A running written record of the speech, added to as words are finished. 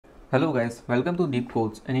Hello guys, welcome to Deep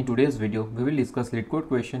Codes, and in today's video we will discuss LeetCode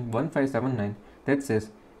question 1579 that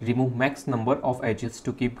says remove max number of edges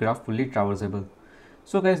to keep graph fully traversable.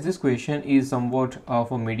 So guys, this question is somewhat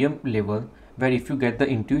of a medium level where if you get the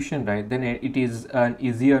intuition right, then it is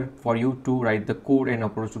easier for you to write the code and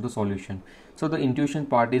approach to the solution. So the intuition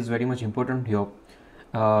part is very much important here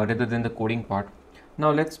rather than the coding part.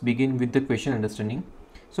 Now let's begin with the question understanding.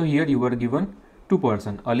 So here you are given two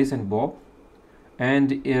persons, Alice and Bob,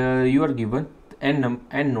 and you are given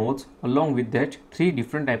n nodes, along with that three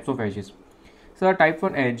different types of edges. So a type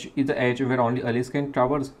 1 edge is the edge where only Alice can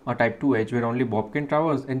traverse, a type 2 edge where only Bob can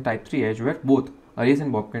traverse, and type 3 edge where both Alice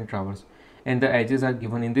and Bob can traverse. And the edges are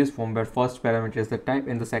given in this form where first parameter is the type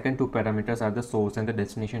and the second two parameters are the source and the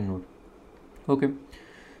destination node. Okay,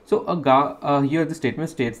 so here the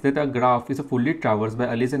statement states that a graph is fully traversed by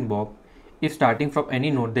Alice and Bob if starting from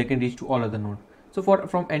any node they can reach to all other nodes. So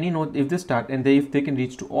from any node, if they start and if they can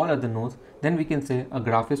reach to all other nodes, then we can say a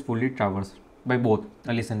graph is fully traversed by both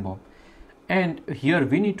Alice and Bob. And here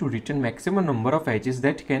we need to return maximum number of edges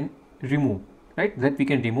that can remove, right? That we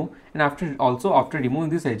can remove, and after removing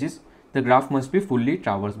these edges, the graph must be fully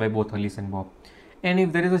traversed by both Alice and Bob. And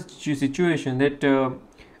if there is a situation that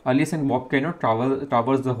Alice and Bob cannot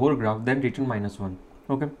traverse the whole graph, then return -1.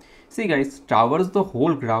 Okay. See guys, traverse the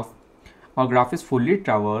whole graph. Our graph is fully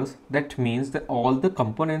traversed. That means that all the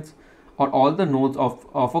components or all the nodes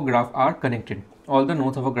of a graph are connected. All the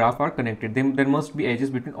nodes of a graph are connected. There must be edges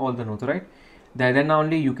between all the nodes, right? Then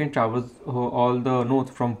only you can traverse all the nodes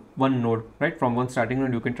from one node, right? From one starting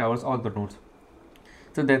node, you can traverse all the nodes.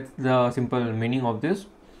 So that's the simple meaning of this.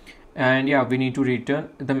 And yeah, we need to return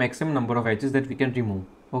the maximum number of edges that we can remove.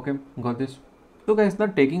 Okay, got this? So guys, now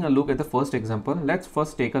taking a look at the first example, let's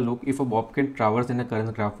first take a look if a Bob can traverse in a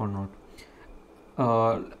current graph or not.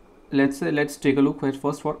 Let's take a look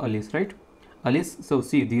first for Alice, right? Alice, so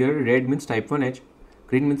see here red means type 1 edge,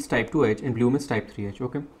 green means type 2 edge, and blue means type 3 edge.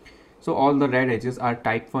 Okay, so all the red edges are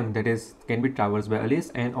type 1, that is can be traversed by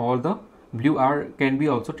Alice, and all the blue can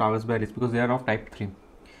be also traversed by Alice because they are of type 3.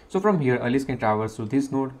 So from here Alice can traverse to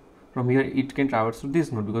this node, from here it can traverse to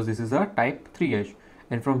this node because this is a type 3 edge,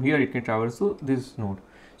 and from here it can traverse to this node.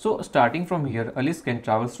 So starting from here Alice can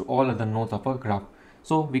traverse to all other nodes of a graph.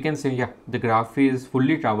 So we can say, yeah, the graph is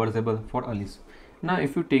fully traversable for Alice. Now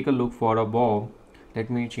if you take a look for a Bob, let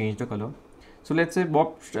me change the color. So let's say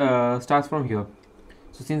Bob starts from here.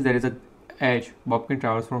 So since there is a edge, Bob can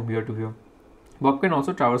traverse from here to here. Bob can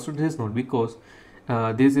also traverse to this node because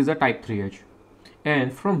this is a type 3 edge.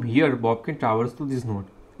 And from here Bob can traverse to this node.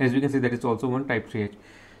 As we can see, that is also one type 3 edge.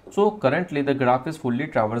 So currently the graph is fully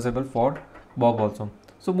traversable for Bob also.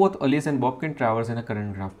 So both Alice and Bob can traverse in a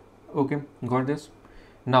current graph. Okay, got this?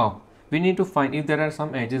 Now we need to find if there are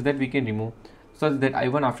some edges that we can remove, such that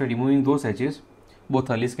even after removing those edges,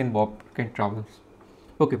 both Alice and Bob can traverse.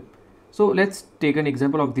 Okay, so let's take an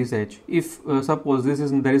example of this edge. If suppose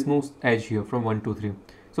there is no edge here from 1 to 3.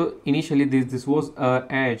 So initially this was an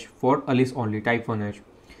edge for Alice only, type 1 edge.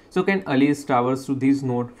 So can Alice traverse to this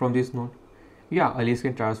node from this node? Yeah, Alice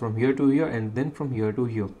can traverse from here to here and then from here to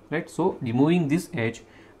here, right? So removing this edge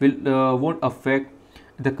will won't affect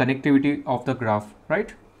the connectivity of the graph,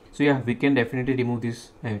 right? So yeah, we can definitely remove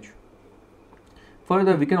this edge.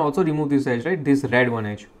 Further, we can also remove this edge, right? This red one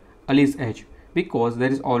edge, Alice edge, because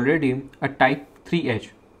there is already a type 3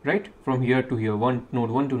 edge, right? From here to here,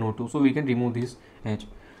 node 1 to node 2. So we can remove this edge.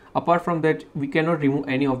 Apart from that, we cannot remove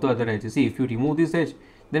any of the other edges. See, if you remove this edge,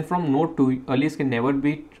 then from node 2, Alice can never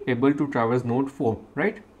be able to traverse node 4,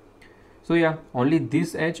 right? So yeah, only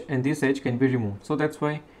this edge and this edge can be removed. So that's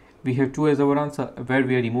why we have 2 as our answer, where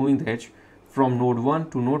we are removing the edge from node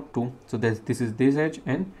 1 to node 2. So this is this edge,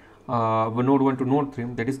 and node 1 to node 3,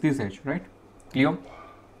 that is this edge, right? Clear?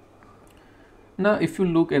 Now if you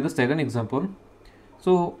look at the second example,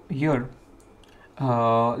 so here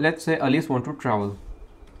let's say Alice want to travel.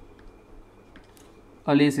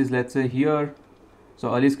 Alice is, let's say, here.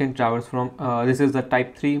 So Alice can traverse from this is the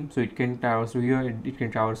type 3, so it can traverse to here, it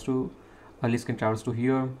can traverse to, Alice can traverse to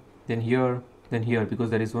here, then here, then here, because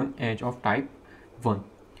there is one edge of type 1.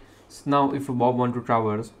 So now if Bob want to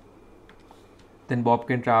traverse, then Bob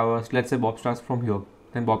can traverse, let's say Bob starts from here,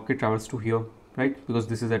 then Bob can traverse to here, right? Because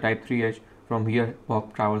this is a type 3 edge. From here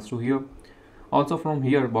Bob travels to here. Also from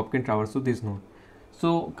here Bob can traverse to this node.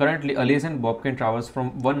 So currently Alice and Bob can traverse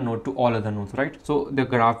from one node to all other nodes, right? So the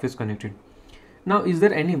graph is connected. Now is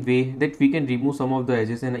there any way that we can remove some of the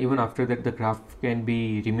edges and even after that the graph can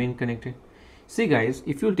be remain connected? See guys,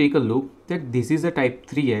 if you take a look, that this is a type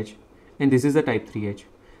 3 edge and this is a type 3 edge.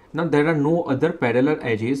 Now there are no other parallel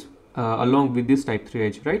edges along with this type 3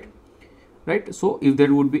 edge, right? right? So if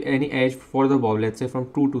there would be any edge for the Bob, let's say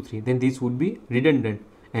from 2 to 3, then this would be redundant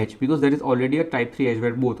edge, because there is already a type 3 edge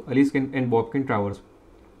where both Alice and Bob can traverse.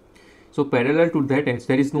 So parallel to that edge,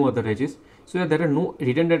 there is no other edges. So yeah, there are no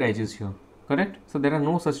redundant edges here, correct? So there are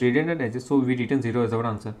no such redundant edges. So we return 0 as our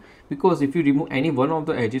answer, because if you remove any one of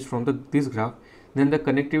the edges from this graph, then the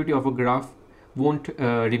connectivity of a graph won't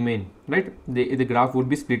remain, right? The graph would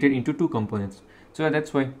be split into two components. So yeah,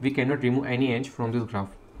 that's why we cannot remove any edge from this graph.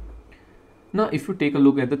 Now if you take a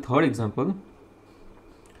look at the third example,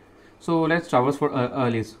 so let's traverse for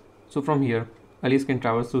Alice. So from here, Alice can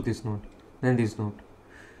traverse through this node, then this node.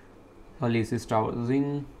 Alice is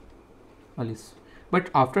traversing Alice, but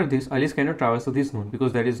after this Alice cannot traverse to this node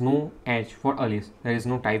because there is no edge for Alice. There is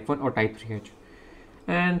no type 1 or type 3 edge.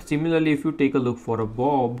 And similarly, if you take a look for a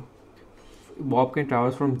Bob can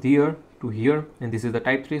traverse from there to here, and this is the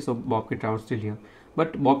type 3, so Bob can traverse till here,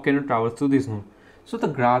 but Bob cannot traverse to this node. So the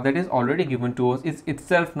graph that is already given to us is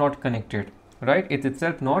itself not connected, right? It's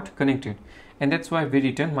itself not connected, and that's why we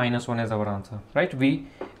return -1 as our answer, right? We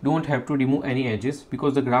don't have to remove any edges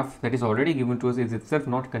because the graph that is already given to us is itself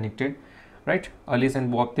not connected, right? Alice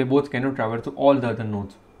and Bob, they both cannot traverse to all the other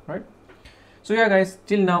nodes, right? So yeah guys,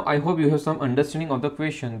 till now I hope you have some understanding of the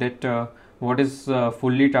question that what is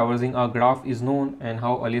fully traversing a graph is known, and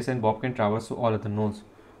how Alice and Bob can traverse to all other nodes,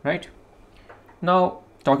 right? Now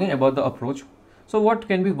talking about the approach, so what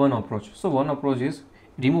can be one approach? So one approach is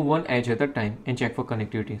remove one edge at a time and check for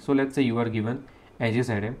connectivity. So let's say you are given edges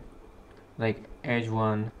array, like edge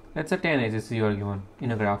 1, let's say 10 edges you are given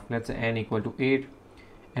in a graph, let's say n equal to 8,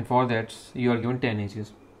 and for that you are given 10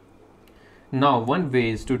 edges. Now one way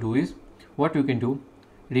is to do is, what you can do,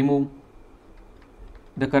 remove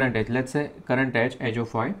the current edge, let's say current edge of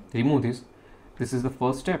 5, remove this. This is the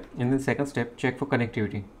first step. And then second step, check for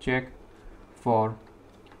connectivity, check for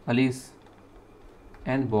Alice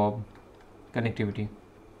and Bob connectivity,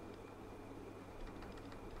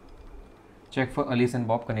 check for Alice and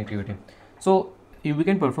Bob connectivity. So we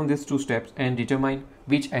can perform these two steps and determine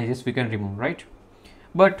which edges we can remove, right?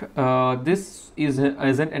 But this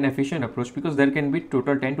isn't an efficient approach, because there can be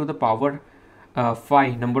total 10 to the power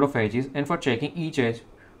 5 number of edges, and for checking each edge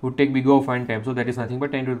would take big O find time, so that is nothing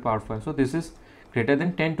but 10 to the power 5. So this is greater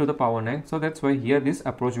than 10 to the power 9. So that's why here this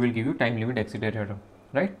approach will give you time limit exceeded error,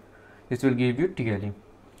 right? This will give you TLE.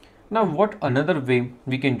 Now what another way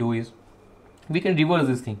we can do is, we can reverse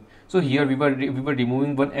this thing. So here we were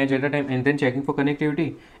removing one edge at a time and then checking for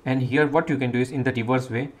connectivity, and here what you can do is, in the reverse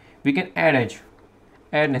way, we can add edge,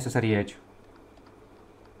 add necessary edge,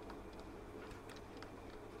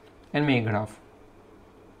 and make graph,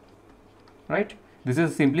 right? This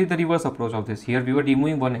is simply the reverse approach of this. Here we were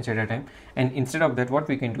removing one edge at a time, and instead of that what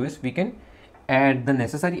we can do is, we can add the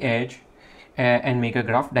necessary edge and make a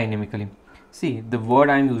graph dynamically. See, the word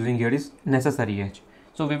I am using here is necessary edge.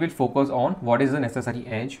 So we will focus on what is the necessary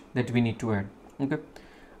edge that we need to add, okay?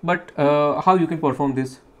 But how you can perform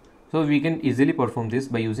this? So we can easily perform this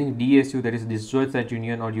by using DSU, that is disjoint set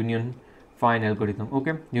union or union find algorithm,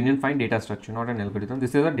 okay? Union find data structure, not an algorithm.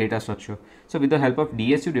 This is a data structure. So with the help of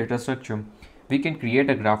DSU data structure, we can create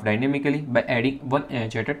a graph dynamically by adding one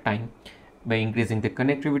edge at a time, by increasing the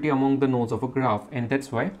connectivity among the nodes of a graph, and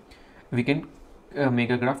that's why we can make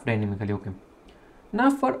a graph dynamically, okay? Now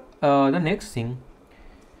for the next thing,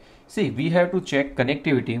 see, we have to check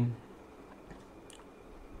connectivity,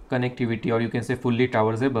 or you can say fully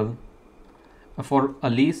traversable for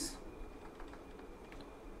Alice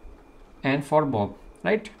and for Bob,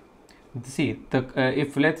 right? See, the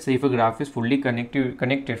if let's say if a graph is fully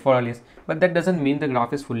connected for Alice, but that doesn't mean the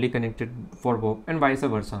graph is fully connected for Bob, and vice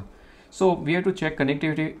versa. So we have to check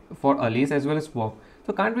connectivity for Alice as well as Bob.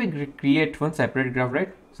 So can't we create one separate graph,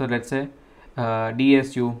 right? So let's say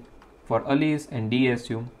DSU for Alice and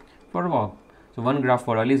DSU for Bob. So one graph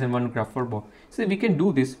for Alice and one graph for Bob. So we can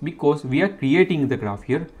do this because we are creating the graph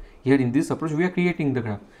here in this approach. We are creating the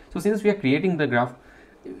graph. So since we are creating the graph,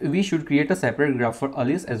 we should create a separate graph for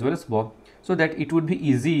Alice as well as Bob, so that it would be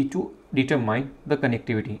easy to determine the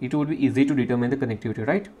connectivity.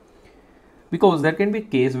 Right? Because there can be a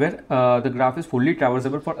case where the graph is fully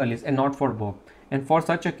traversable for Alice and not for Bob. And for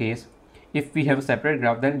such a case, if we have a separate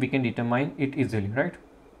graph, then we can determine it easily, right?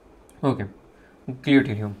 Okay, clear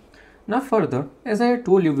till here. Now further, as I have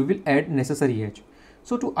told you, we will add necessary edge.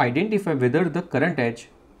 So to identify whether the current edge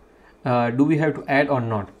do we have to add or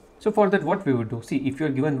not. So for that, what we would do, see, if you are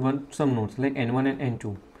given some nodes like n1 and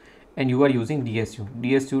n2, and you are using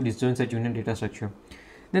DSU disjoint set union data structure,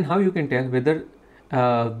 then how you can tell whether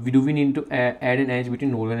do we need to add an edge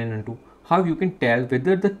between node 1 and n2? How you can tell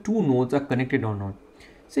whether the two nodes are connected or not?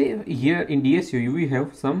 Say here in DSU we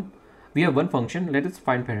have some we have one function, let us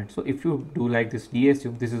find parent. So if you do like this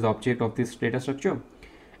DSU, this is the object of this data structure,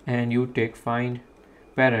 and you take find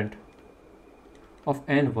parent of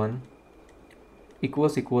n1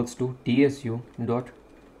 equals to DSU dot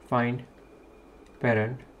find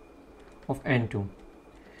parent of n2.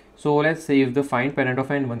 So let's say if the find parent of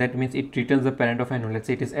n1, that means it returns the parent of n1. Let's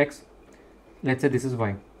say it is x, let's say this is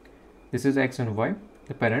y, this is x and y,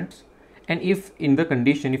 the parents. And if in the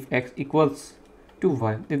condition, if x equals to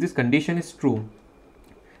y, if this condition is true,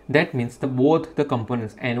 that means the both the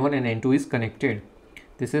components n1 and n2 is connected.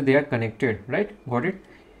 This is they are connected, right? Got it?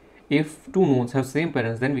 If two nodes have same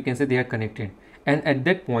parents, then we can say they are connected. And at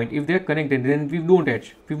that point, if they are connected, then we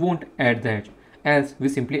won't add the edge, as we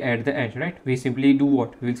simply add the edge, right? We simply do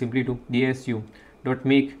what? We will simply do DSU dot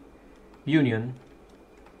make union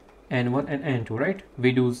n1 and n2, right?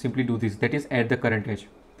 We do simply do this, that is add the current edge.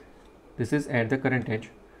 This is add the current edge,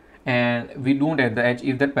 and we don't add the edge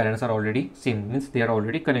if the parents are already same, means they are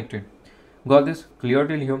already connected. Got this clear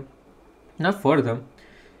till here? Now further,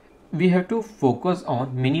 we have to focus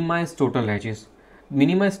on minimize total edges.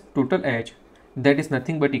 Minimize total edge, that is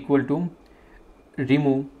nothing but equal to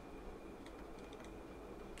remove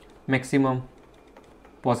maximum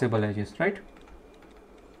possible edges, right?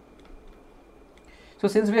 So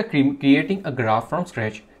since we are creating a graph from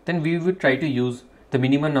scratch, then we will try to use the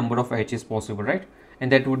minimum number of edges possible, right? And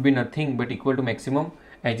that would be nothing but equal to maximum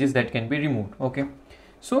edges that can be removed. Okay,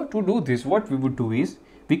 so to do this, what we would do is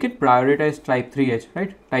we can prioritize type 3 edge,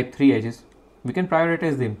 right? Type 3 edges, we can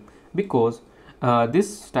prioritize them, because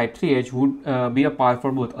this type 3 edge would be a path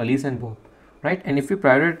for both Alice and Bob, right? And if we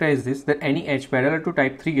prioritize this, then any edge parallel to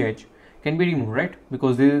type 3 edge can be removed, right?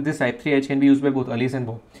 Because this type 3 edge can be used by both Alice and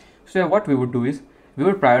Bob. So what we would do is we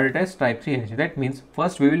will prioritize type 3 edge. That means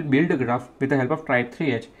first we will build a graph with the help of type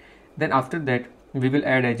 3 edge. Then after that we will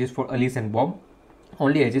add edges for Alice and Bob,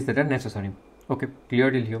 only edges that are necessary. Okay, clear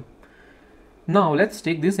till here? Now let's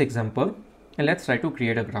take this example and let's try to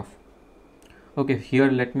create a graph. Okay, here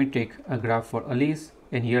let me take a graph for Alice,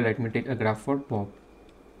 and here let me take a graph for Bob.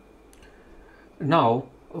 Now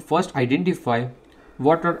first identify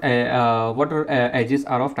what are edges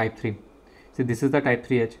are of type 3. See, this is the type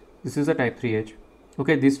 3 edge, this is the type 3 edge.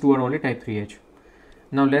 Okay, these two are only type 3 edge.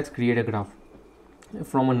 Now let's create a graph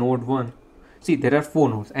from a node 1. See, there are 4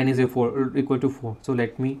 nodes, n is equal to 4. So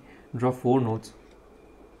let me draw 4 nodes.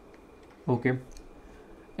 Okay,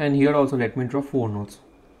 and here also let me draw 4 nodes.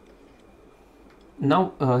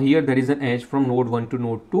 Now here there is an edge from node 1 to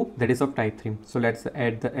node 2, that is of type 3. So let's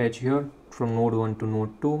add the edge here from node 1 to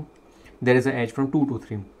node 2. There is an edge from 2 to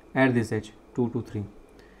 3. Add this edge 2 to 3.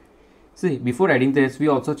 See, before adding the edge, we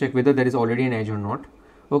also check whether there is already an edge or not.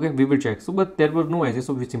 Okay, we will check. So but there was no edges,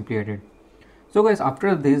 so we simply added. So guys,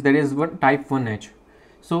 after this there is one type 1 edge,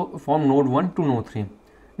 so from node 1 to node 3.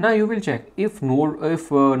 Now you will check if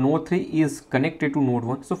node 3 is connected to node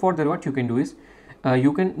 1. So for that, what you can do is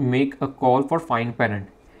you can make a call for find parent.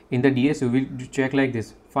 In the DSU we will check like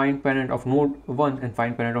this: find parent of node 1 and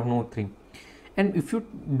find parent of node 3. And if you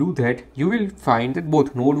do that, you will find that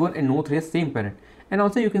both node 1 and node 3 are same parent. And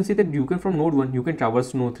also you can see that you can, from node 1 you can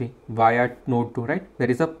traverse node 3 via node 2, right? There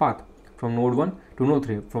is a path from node 1 to node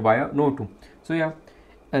 3 from via node 2. So yeah,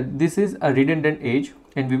 this is a redundant edge,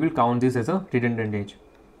 and we will count this as a redundant edge.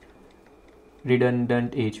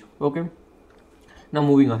 Okay, now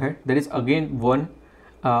moving ahead, there is again one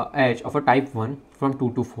edge of a type 1 from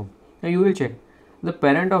 2 to 4. Now you will check the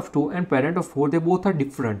parent of 2 and parent of 4, they both are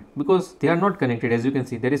different because they are not connected. As you can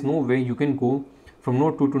see, there is no way you can go from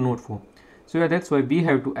node 2 to node 4. So yeah, that's why we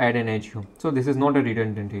have to add an edge here. So this is not a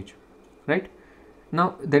redundant edge, right?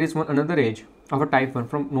 Now there is another edge of a type 1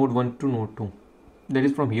 from node 1 to node 2, that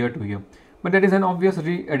is from here to here, but that is an obvious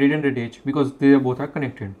redundant edge because they both are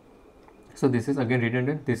connected. So this is again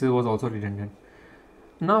redundant, this was also redundant.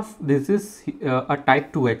 Now this is a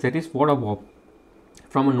type 2 edge, that is for a Bob,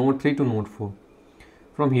 from a node 3 to node 4,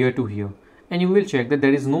 from here to here. And you will check that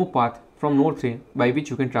there is no path from node 3 by which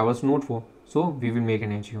you can traverse node 4, so we will make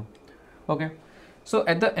an edge here. Okay, so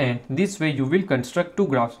at the end, this way you will construct two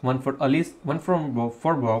graphs, one for Alice, one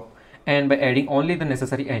for Bob, and by adding only the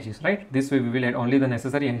necessary edges, right? This way we will add only the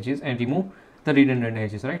necessary edges and remove the redundant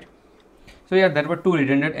edges, right? So yeah, there were two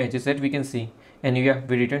redundant edges that we can see, and yeah,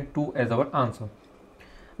 we written 2 as our answer.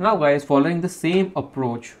 Now guys, following the same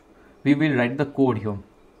approach, we will write the code here.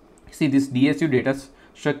 See, this DSU data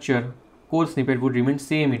structure code snippet would remain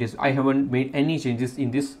same. It is, I haven't made any changes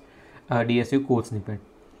in this DSU code snippet.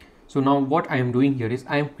 So now what I am doing here is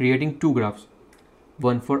I am creating two graphs,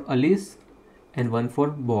 one for Alice and one for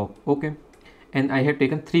Bob. Okay, and I have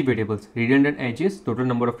taken 3 variables: redundant edges, total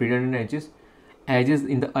number of redundant edges, edges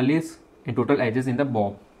in the Alice, and total edges in the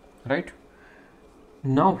Bob. right?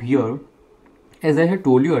 Now here, as I had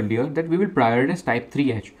told you earlier, that we will prioritize type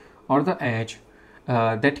 3 edge, or the edge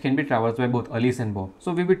that can be traversed by both Alice and Bob.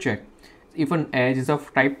 So we will check if an edge is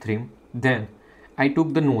of type 3, then I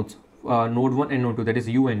took the nodes, node 1 and node 2, that is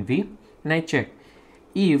U and V, and I check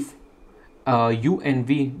if U and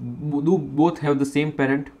V do both have the same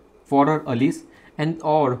parent for our Alice, and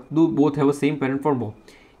or do both have the same parent for Bob.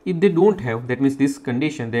 If they don't have, that means this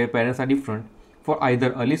condition, their parents are different for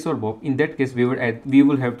either Alice or Bob. In that case, we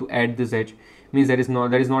will have to add this edge, means there is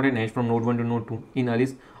not an edge from node 1 to node 2 in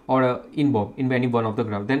Alice or in Bob, in any one of the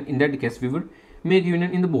graph. Then in that case, we would make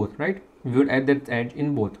union in the both, right? We would add that edge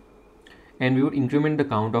in both, and we would increment the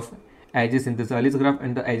count of edges in this Alice graph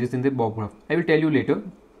and the edges in the Bob graph. I will tell you later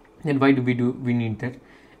that why do we need that.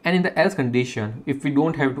 And in the else condition, if we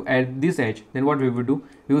don't have to add this edge, then what we will do,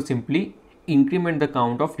 we will simply increment the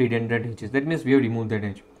count of redundant edges. That means we have removed that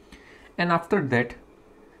edge. And after that,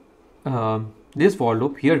 this for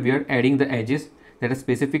loop, here we are adding the edges that are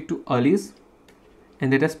specific to Alice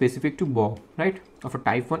and that are specific to Bob, right, of a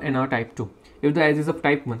type 1 and a type 2. If the edge is of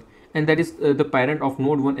type 1 and that is the parent of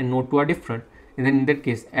node 1 and node 2 are different, and then in that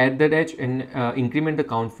case add that edge and increment the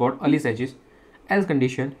count for Alice edges. Else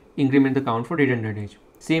condition, increment the count for redundant edge.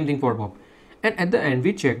 Same thing for Bob. And at the end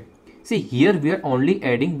we check, see here we are only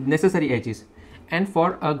adding necessary edges, and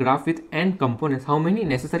for a graph with n components, how many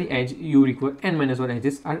necessary edge you require? N minus 1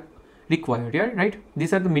 edges are required, yeah, right?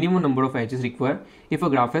 These are the minimum number of edges required if a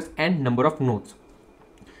graph has n number of nodes.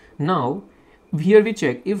 Now here we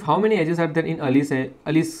check if how many edges are there in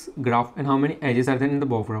Alice graph and how many edges are there in the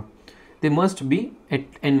Bob graph. They must be at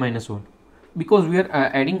n minus 1, because we are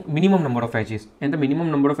adding minimum number of edges, and the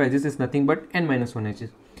minimum number of edges is nothing but n minus 1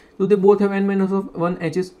 edges. So they both have n minus 1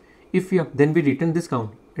 edges. If yeah, then we return this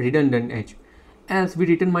count, redundant edge. Else we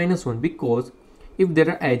return minus 1, because if there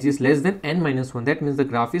are edges less than n minus 1, that means the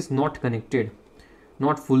graph is not connected,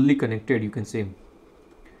 not fully connected, you can say.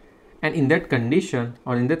 And in that condition,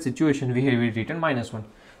 or in that situation, we will return minus 1.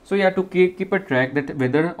 So you have to keep a track that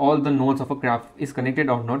whether all the nodes of a graph is connected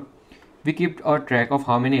or not. We keep a track of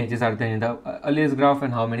how many edges are there in the Alice graph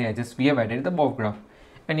and how many edges we have added in the Bob graph.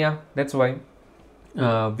 And yeah, that's why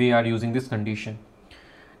we are using this condition.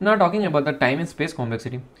 Now talking about the time and space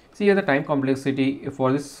complexity. See here, the time complexity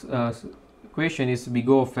for this equation is big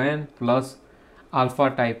O of n plus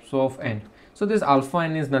alpha types of n. So this alpha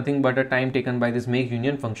n is nothing but a time taken by this make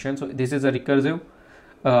union function. So this is a recursive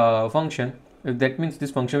function. That means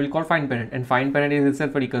this function will call find parent, and find parent is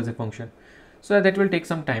itself a recursive function. So that will take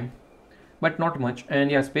some time, but not much.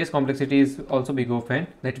 And yeah, space complexity is also big O of n,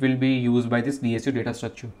 that will be used by this DSU data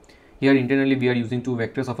structure. Here internally we are using two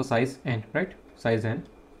vectors of a size n, right, size n.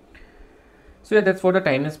 So yeah, that's for the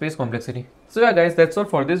time and space complexity. So yeah guys, that's all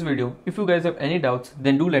for this video. If you guys have any doubts,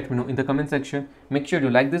 then do let me know in the comment section. Make sure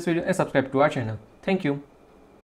to like this video and subscribe to our channel. Thank you.